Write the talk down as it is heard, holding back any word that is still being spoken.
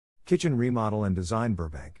Kitchen Remodel and Design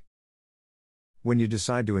Burbank. When you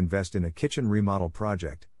decide to invest in a kitchen remodel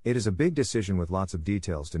project, it is a big decision with lots of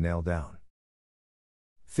details to nail down.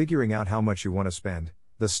 Figuring out how much you want to spend,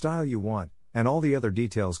 the style you want, and all the other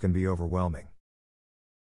details can be overwhelming.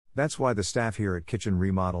 That's why the staff here at Kitchen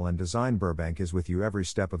Remodel and Design Burbank is with you every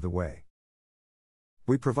step of the way.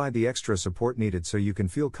 We provide the extra support needed so you can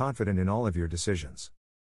feel confident in all of your decisions.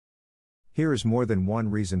 Here is more than one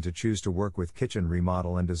reason to choose to work with Kitchen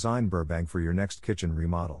Remodel and Design Burbank for your next kitchen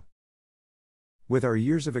remodel. With our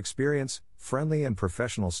years of experience, friendly and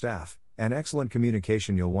professional staff, and excellent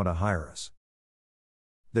communication, you'll want to hire us.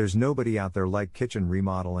 There's nobody out there like Kitchen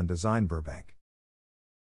Remodel and Design Burbank.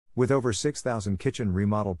 With over 6,000 kitchen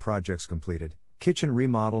remodel projects completed, Kitchen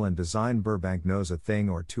Remodel and Design Burbank knows a thing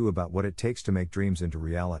or two about what it takes to make dreams into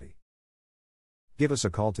reality. Give us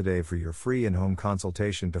a call today for your free in-home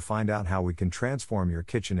consultation to find out how we can transform your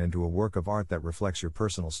kitchen into a work of art that reflects your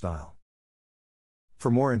personal style.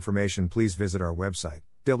 For more information, please visit our website,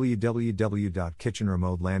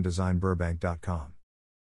 www.kitchenremodelanddesignburbank.com.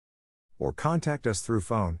 Or contact us through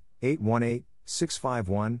phone,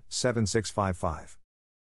 818-651-7655.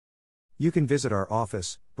 You can visit our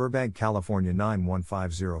office, Burbank, California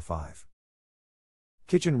 91505.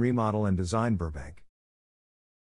 Kitchen Remodel and Design Burbank.